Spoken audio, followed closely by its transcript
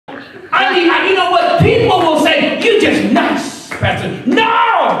you know what? People will say, you just nice, Pastor. No!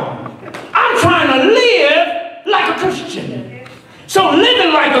 I'm trying to live like a Christian. So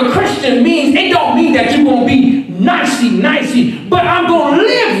living like a Christian means, it don't mean that you're going to be nicey, but I'm going to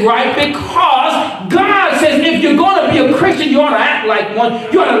live right because God says if you're going to be a Christian, you ought to act like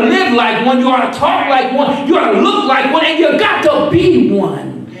one, you ought to live like one, you ought to talk like one, you ought to look like one, and you got to be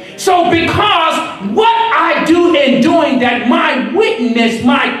one. So because what I do in doing that, my witness,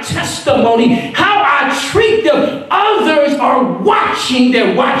 my testimony, how I treat them, others are watching.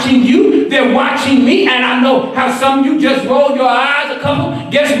 They're watching you. They're watching me. And I know how some of you just roll your eyes a couple.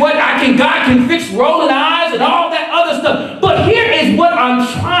 Guess what? God can fix rolling eyes and all that other stuff. But here is what I'm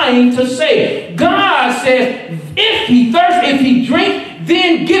trying to say. God says, if he thirsts, if he drinks,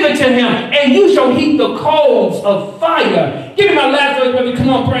 then give it to him, and you shall heap the coals of fire. Give me my last verse, baby. Come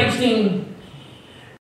on, praise team.